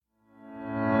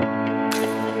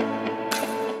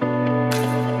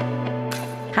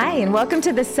Hi, and welcome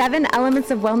to the 7 Elements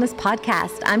of Wellness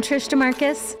podcast. I'm Trish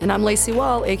DeMarcus. And I'm Lacey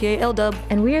Wall, aka L-Dub.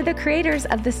 And we are the creators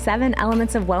of the 7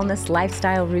 Elements of Wellness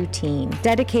lifestyle routine,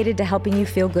 dedicated to helping you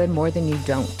feel good more than you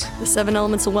don't. The 7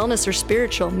 Elements of Wellness are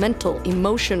spiritual, mental,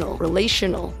 emotional,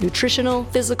 relational, nutritional,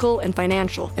 physical, and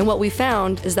financial. And what we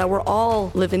found is that we're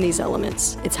all living these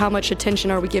elements. It's how much attention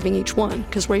are we giving each one?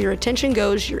 Because where your attention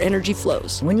goes, your energy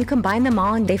flows. When you combine them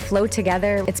all and they flow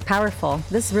together, it's powerful.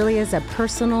 This really is a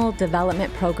personal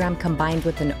development program combined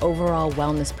with an overall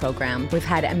wellness program. We've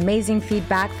had amazing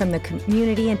feedback from the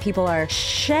community, and people are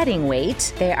shedding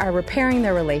weight. They are repairing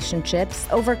their relationships,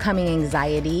 overcoming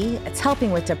anxiety. It's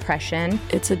helping with depression.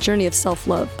 It's a journey of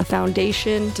self-love, a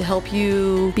foundation to help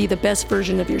you be the best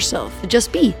version of yourself.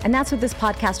 Just be. And that's what this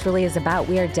podcast really is about.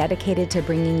 We are dedicated to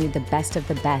bringing you the best of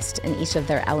the best in each of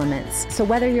their elements. So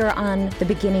whether you're on the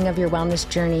beginning of your wellness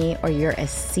journey or you're a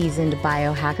seasoned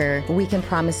biohacker, we can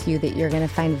promise you that you're going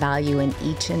to find value in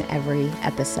each and every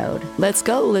episode. Let's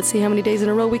go. Let's see how many days in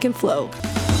a row we can flow.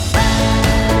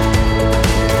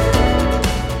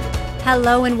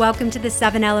 Hello and welcome to the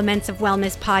 7 Elements of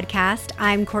Wellness podcast.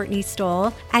 I'm Courtney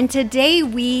Stoll, and today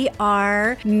we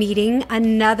are meeting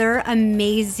another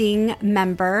amazing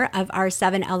member of our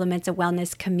 7 Elements of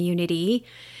Wellness community.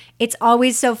 It's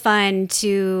always so fun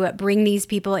to bring these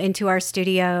people into our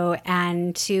studio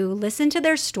and to listen to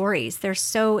their stories. They're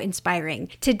so inspiring.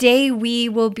 Today, we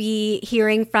will be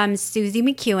hearing from Suzy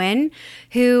McEwan,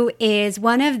 who is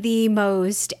one of the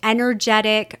most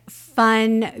energetic,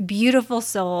 fun, beautiful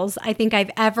souls I think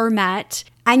I've ever met.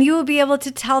 And you will be able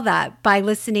to tell that by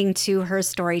listening to her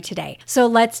story today. So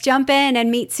let's jump in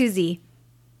and meet Suzy.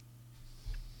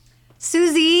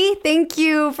 Suzy, thank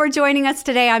you for joining us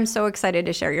today. I'm so excited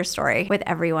to share your story with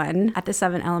everyone at the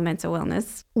 7 Elements of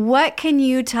Wellness. What can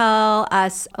you tell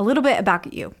us a little bit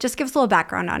about you? Just give us a little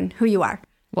background on who you are.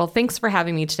 Well, thanks for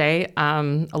having me today. A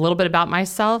little bit about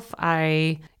myself.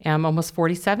 I am almost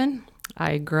 47.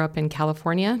 I grew up in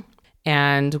California,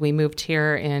 and we moved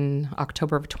here in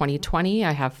October of 2020.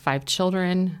 I have 5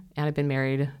 children, and I've been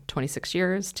married 26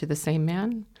 years to the same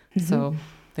man. Mm-hmm. So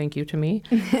thank you to me.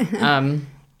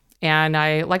 And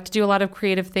I like to do a lot of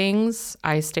creative things.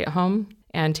 I stay at home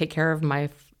and take care of my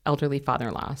elderly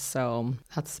father-in-law. So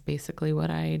that's basically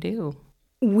what I do.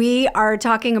 We are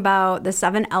talking about the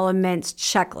 7 Elements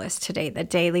checklist today, the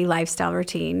daily lifestyle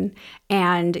routine.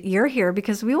 And you're here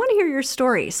because we want to hear your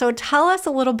story. So tell us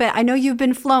a little bit. I know you've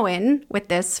been flowing with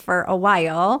this for a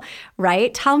while,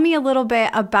 right? Tell me a little bit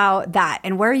about that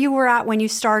and where you were at when you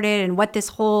started and what this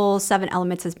whole 7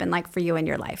 Elements has been like for you in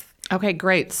your life. Okay,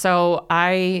 great. So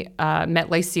I met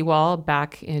Lacey Wall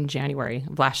back in January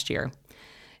of last year.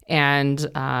 And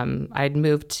I'd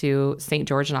moved to St.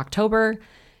 George in October.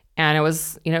 And it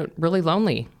was, really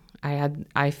lonely.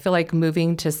 I feel like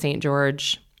moving to St.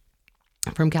 George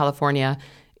from California,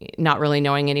 not really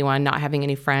knowing anyone, not having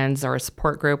any friends or a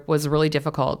support group was really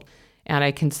difficult. And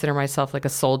I consider myself like a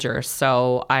soldier.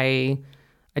 So I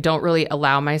don't really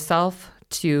allow myself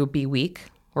to be weak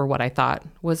or what I thought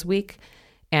was weak.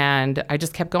 And I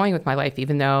just kept going with my life,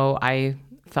 even though I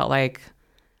felt like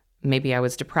maybe I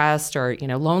was depressed or,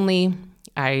 lonely.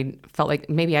 I felt like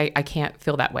maybe I can't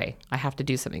feel that way. I have to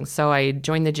do something. So I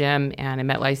joined the gym and I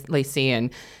met Lacey. And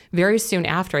very soon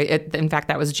after, in fact,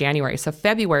 that was January. So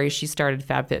February, she started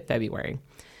FabFit February.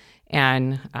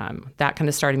 And that kind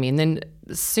of started me. And then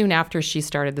soon after, she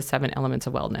started the 7 Elements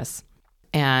of Wellness.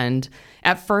 And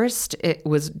at first, it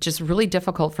was just really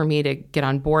difficult for me to get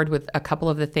on board with a couple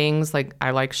of the things. Like,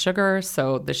 I like sugar,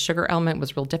 so the sugar element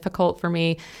was real difficult for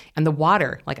me. And the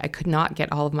water, I could not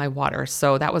get all of my water.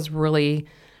 So that was really,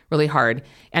 really hard.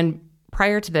 And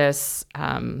prior to this,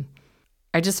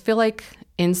 I just feel like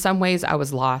in some ways I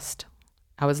was lost.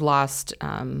 I was lost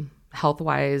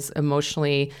health-wise,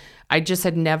 emotionally. I just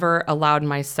had never allowed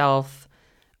myself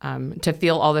to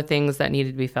feel all the things that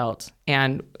needed to be felt.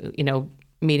 And,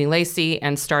 meeting Lacey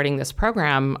and starting this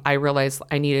program, I realized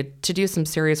I needed to do some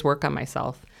serious work on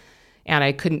myself. And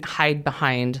I couldn't hide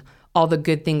behind all the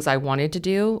good things I wanted to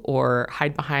do or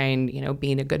hide behind,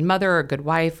 being a good mother or a good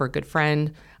wife or a good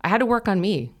friend. I had to work on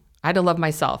me. I had to love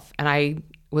myself. And I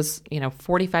was,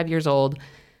 45 years old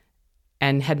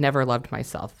and had never loved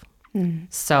myself.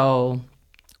 So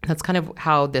that's kind of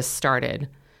how this started.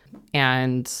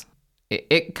 And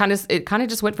it kind of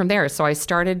just went from there. So I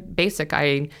started basic.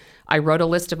 I wrote a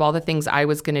list of all the things I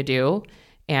was going to do.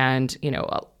 And,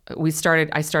 I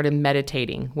started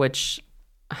meditating, which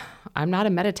I'm not a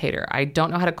meditator. I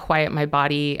don't know how to quiet my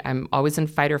body. I'm always in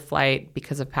fight or flight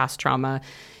because of past trauma.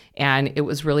 And it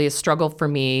was really a struggle for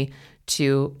me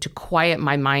to quiet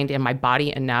my mind and my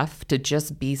body enough to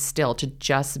just be still, to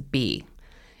just be.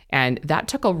 And that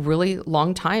took a really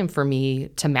long time for me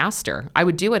to master. I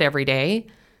would do it every day,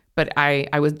 but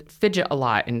I would fidget a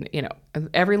lot, and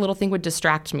every little thing would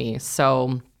distract me.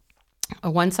 So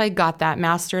once I got that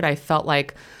mastered, I felt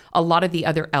like a lot of the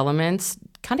other elements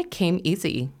kind of came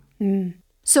easy.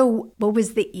 So what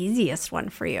was the easiest one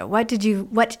for you?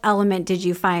 What element did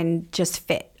you find just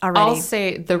fit already? I'll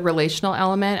say the relational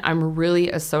element. I'm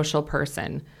really a social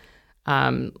person.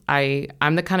 I'm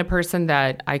the kind of person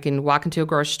that I can walk into a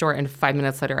grocery store and 5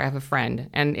 minutes later I have a friend,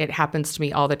 and it happens to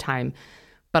me all the time.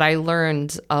 But I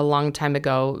learned a long time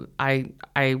ago, I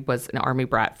was an Army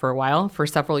brat for a while, for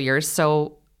several years,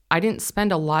 so I didn't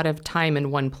spend a lot of time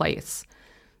in one place.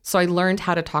 So I learned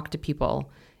how to talk to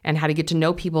people and how to get to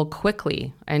know people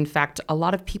quickly. In fact, a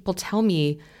lot of people tell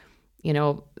me,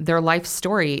 their life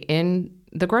story in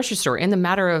the grocery store in the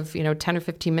matter of, 10 or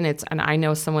 15 minutes, and I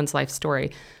know someone's life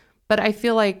story. But I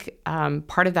feel like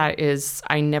part of that is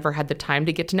I never had the time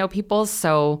to get to know people.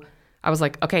 So I was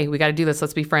like, okay, we got to do this.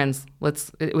 Let's be friends.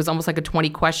 It was almost like a 20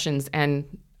 questions, and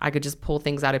I could just pull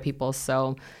things out of people.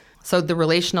 So the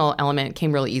relational element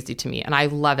came really easy to me, and I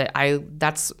love it.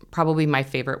 That's probably my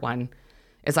favorite one,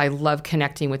 is I love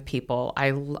connecting with people.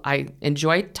 I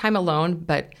enjoy time alone,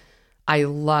 but I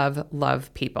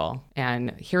love people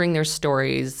and hearing their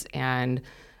stories, and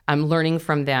I'm learning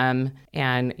from them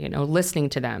and, listening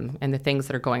to them and the things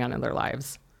that are going on in their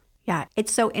lives. Yeah,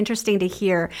 it's so interesting to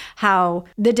hear how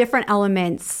the different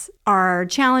elements are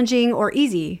challenging or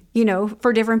easy,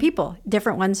 for different people.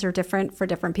 Different ones are different for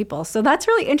different people. So that's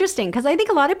really interesting, because I think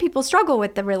a lot of people struggle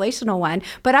with the relational one.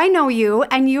 But I know you,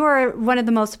 and you are one of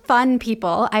the most fun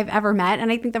people I've ever met.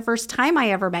 And I think the first time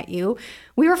I ever met you,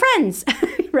 we were friends,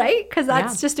 right? Because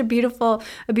that's just a beautiful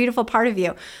part of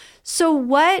you. So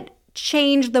what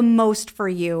changed the most for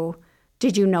you,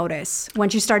 did you notice,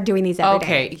 once you started doing these every day?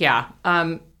 Okay,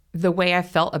 yeah. The way I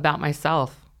felt about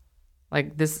myself.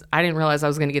 Like this, I didn't realize I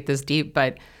was going to get this deep,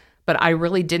 but I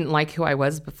really didn't like who I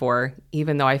was before,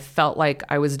 even though I felt like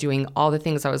I was doing all the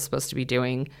things I was supposed to be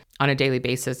doing on a daily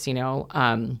basis,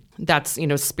 That's,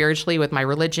 spiritually with my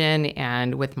religion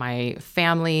and with my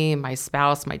family, my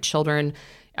spouse, my children.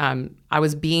 I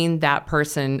was being that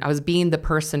person. I was being the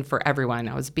person for everyone.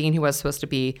 I was being who I was supposed to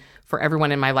be for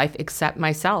everyone in my life except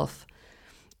myself.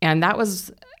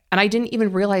 And I didn't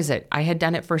even realize it. I had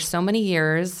done it for so many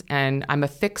years, and I'm a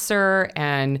fixer,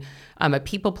 and I'm a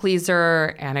people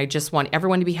pleaser, and I just want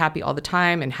everyone to be happy all the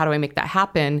time. And how do I make that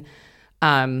happen?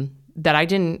 That I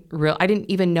didn't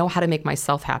even know how to make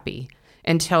myself happy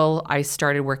until I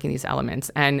started working these elements.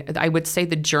 And I would say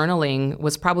the journaling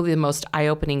was probably the most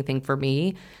eye-opening thing for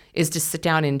me, is to sit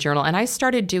down and journal. And I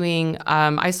started the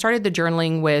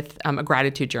journaling with a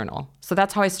gratitude journal. So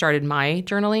that's how I started my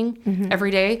journaling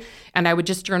every day. And I would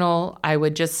just journal. I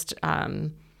would just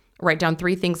write down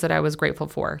 3 things that I was grateful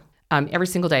for every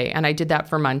single day. And I did that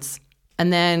for months.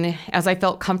 And then as I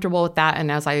felt comfortable with that,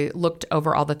 and as I looked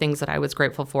over all the things that I was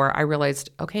grateful for, I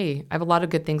realized, okay, I have a lot of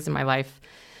good things in my life.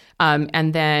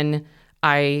 And then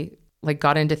I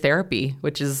got into therapy,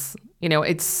 which is,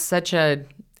 it's such a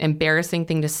embarrassing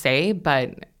thing to say,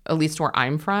 but at least where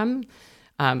I'm from,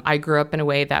 I grew up in a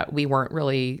way that we weren't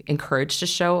really encouraged to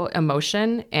show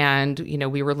emotion. And,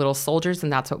 we were little soldiers,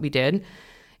 and that's what we did.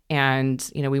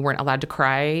 And, we weren't allowed to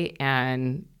cry.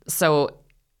 And so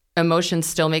emotion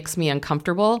still makes me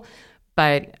uncomfortable,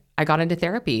 but I got into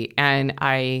therapy, and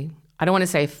I don't want to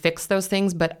say I fixed those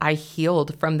things, but I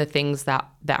healed from the things that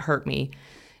hurt me.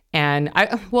 And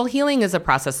healing is a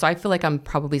process. So I feel like I'm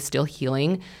probably still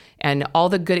healing, and all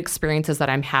the good experiences that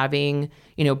I'm having,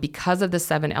 because of the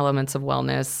 7 elements of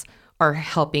wellness, are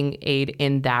helping aid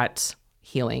in that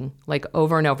healing. Like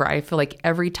over and over, I feel like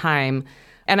every time,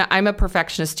 and I'm a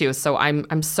perfectionist too. So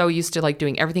I'm so used to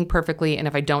doing everything perfectly. And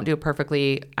if I don't do it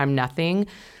perfectly, I'm nothing.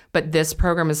 But this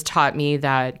program has taught me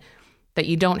that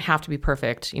you don't have to be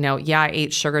perfect. I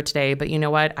ate sugar today, but you know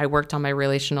what? I worked on my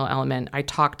relational element. I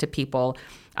talked to people.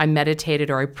 I meditated,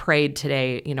 or I prayed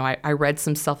today. I read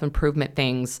some self-improvement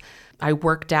things. I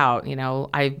worked out.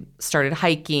 I started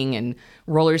hiking and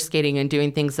roller skating and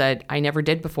doing things that I never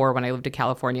did before when I lived in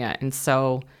California. And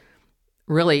so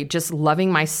really just loving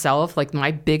myself,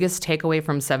 my biggest takeaway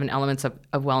from 7 elements of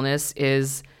wellness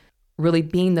is really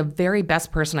being the very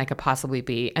best person I could possibly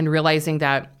be, and realizing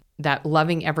that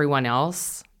loving everyone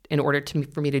else, in order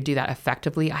for me to do that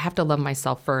effectively, I have to love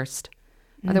myself first.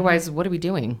 Otherwise, what are we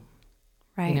doing?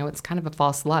 Right. It's kind of a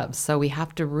false love. So we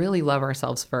have to really love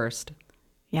ourselves first.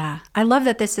 Yeah. I love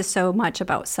that this is so much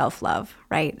about self-love,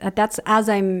 right? That's, as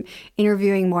I'm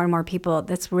interviewing more and more people,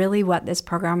 that's really what this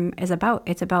program is about.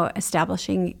 It's about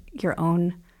establishing your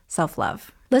own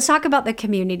self-love. Let's talk about the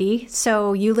community.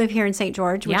 So you live here in St.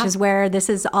 George, which is where this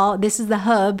is the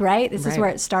hub, right? This is where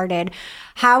it started.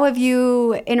 How have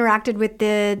you interacted with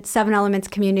the Seven Elements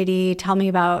community? Tell me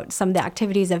about some of the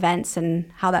activities, events,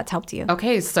 and how that's helped you.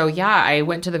 Okay, so I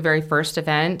went to the very first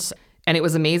event, and it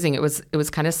was amazing. It was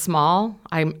kind of small.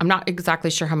 I'm not exactly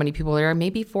sure how many people there are,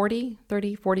 maybe 40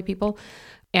 people.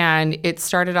 And it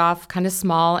started off kind of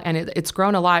small, and it's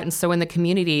grown a lot. And so in the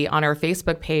community on our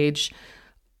Facebook page,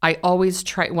 I always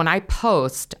try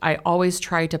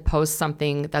to post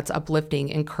something that's uplifting,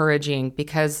 encouraging,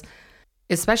 because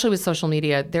especially with social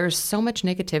media, there's so much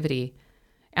negativity.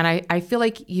 And I feel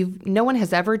like no one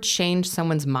has ever changed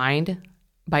someone's mind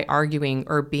by arguing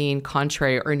or being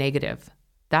contrary or negative.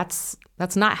 That's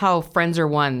not how friends are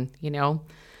won,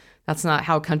 That's not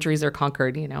how countries are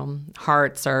conquered,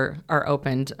 Hearts are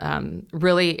opened.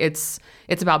 Really, it's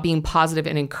about being positive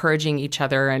and encouraging each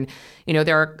other. And,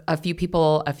 there are a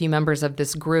few members of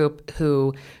this group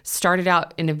who started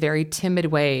out in a very timid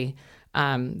way.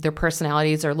 Their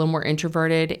personalities are a little more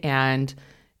introverted, and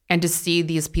to see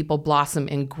these people blossom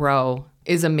and grow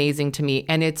is amazing to me.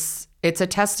 And it's a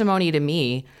testimony to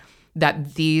me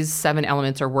that these 7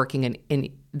 elements are working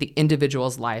in the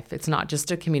individual's life. It's not just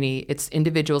a community, it's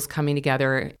individuals coming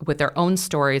together with their own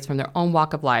stories from their own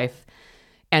walk of life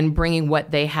and bringing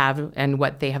what they have and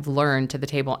what they have learned to the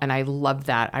table. And I love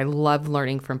that. I love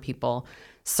learning from people.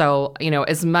 So,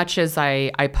 as much as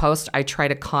I post, I try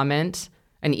to comment,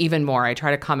 and even more, I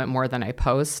try to comment more than I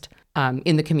post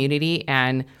in the community.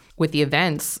 And with the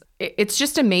events, it's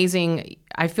just amazing.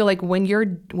 I feel like when you're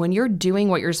doing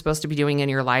what you're supposed to be doing in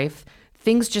your life,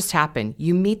 things just happen.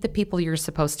 You meet the people you're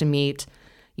supposed to meet,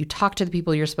 you talk to the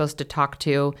people you're supposed to talk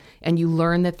to, and you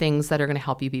learn the things that are going to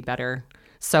help you be better.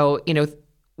 So,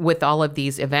 with all of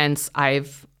these events,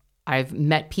 I've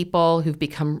met people who've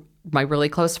become my really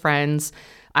close friends.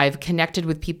 I've connected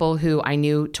with people who I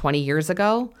knew 20 years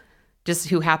ago, just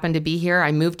who happened to be here.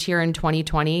 I moved here in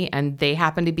 2020, and they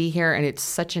happened to be here, and it's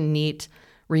such a neat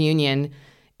reunion.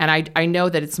 And I know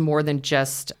that it's more than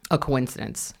just a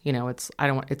coincidence. It's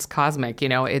cosmic,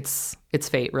 it's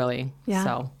fate, really. Yeah.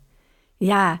 So.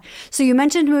 Yeah. So you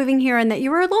mentioned moving here and that you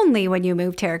were lonely when you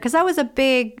moved here, because that was a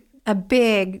big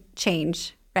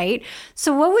change, right?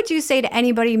 So what would you say to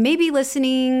anybody maybe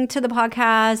listening to the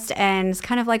podcast and it's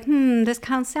kind of like, this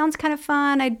sounds kind of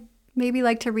fun. I'd maybe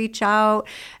like to reach out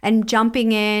and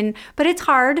jumping in, but it's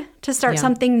hard to start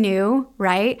something new,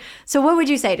 right? So what would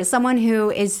you say to someone who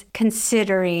is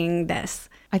considering this?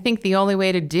 I think the only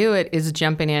way to do it is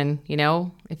jumping in,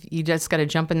 if you just got to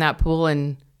jump in that pool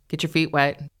and get your feet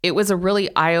wet. It was a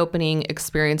really eye-opening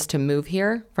experience to move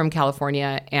here from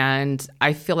California. And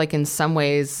I feel like in some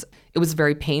ways it was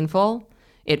very painful.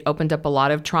 It opened up a lot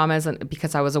of traumas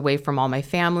because I was away from all my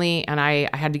family, and I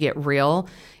had to get real.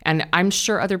 And I'm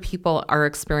sure other people are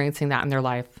experiencing that in their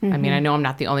life. Mm-hmm. I mean, I know I'm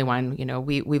not the only one.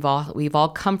 We've all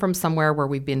come from somewhere where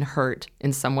we've been hurt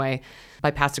in some way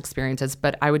by past experiences.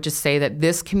 But I would just say that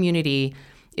this community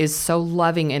is so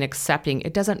loving and accepting.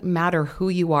 It doesn't matter who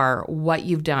you are, what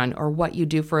you've done, or what you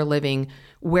do for a living,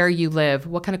 where you live,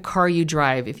 what kind of car you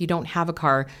drive. If you don't have a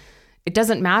car, it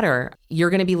doesn't matter. You're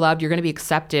going to be loved, you're going to be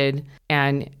accepted,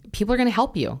 and people are going to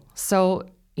help you. So,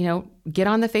 get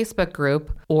on the Facebook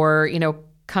group or,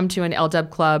 come to an LW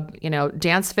club,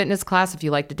 dance fitness class if you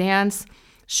like to dance,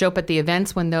 show up at the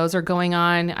events when those are going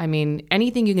on. I mean,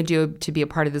 anything you can do to be a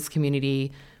part of this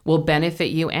community will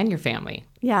benefit you and your family.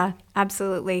 Yeah,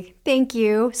 absolutely. Thank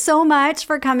you so much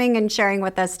for coming and sharing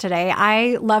with us today.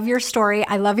 I love your story.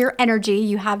 I love your energy.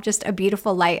 You have just a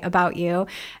beautiful light about you,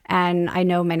 and I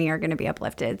know many are going to be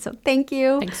uplifted. So thank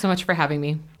you. Thanks so much for having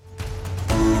me.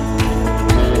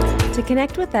 To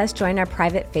connect with us, join our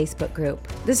private Facebook group.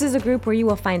 This is a group where you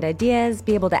will find ideas,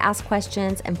 be able to ask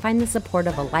questions, and find the support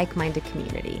of a like-minded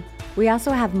community. We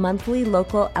also have monthly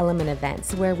local element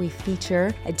events where we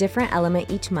feature a different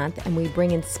element each month and we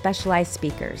bring in specialized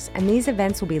speakers. And these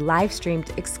events will be live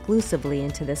streamed exclusively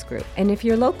into this group. And if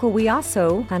you're local, we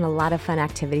also plan a lot of fun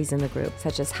activities in the group,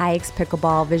 such as hikes,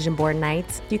 pickleball, vision board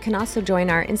nights. You can also join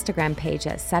our Instagram page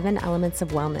at 7 Elements of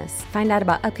Wellness. Find out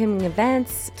about upcoming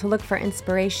events, to look for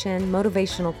inspiration,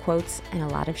 motivational quotes, and a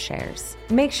lot of shares.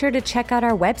 Make sure to check out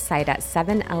our website at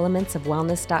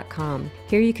 7elementsofwellness.com.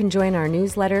 Here you can join our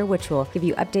newsletter, which will give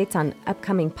you updates on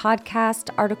upcoming podcasts,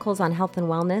 articles on health and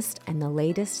wellness, and the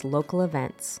latest local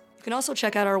events. You can also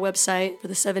check out our website for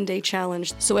the 7-day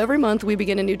challenge. So every month we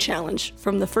begin a new challenge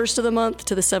from the 1st of the month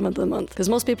to the 7th of the month, because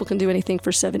most people can do anything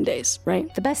for 7 days,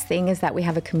 right? The best thing is that we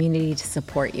have a community to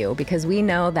support you, because we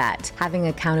know that having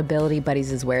accountability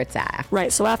buddies is where it's at.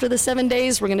 Right, so after the 7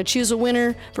 days, we're gonna choose a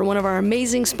winner for one of our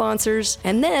amazing sponsors.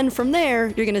 And then from there,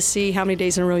 you're gonna see how many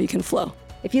days in a row you can flow.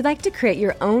 If you'd like to create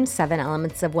your own 7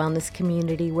 Elements of Wellness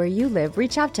community where you live,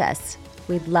 reach out to us.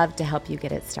 We'd love to help you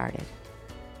get it started.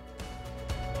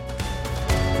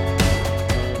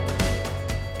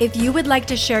 If you would like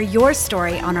to share your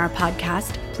story on our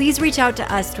podcast, please reach out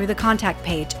to us through the contact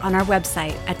page on our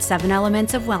website at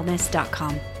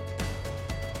 7elementsofwellness.com.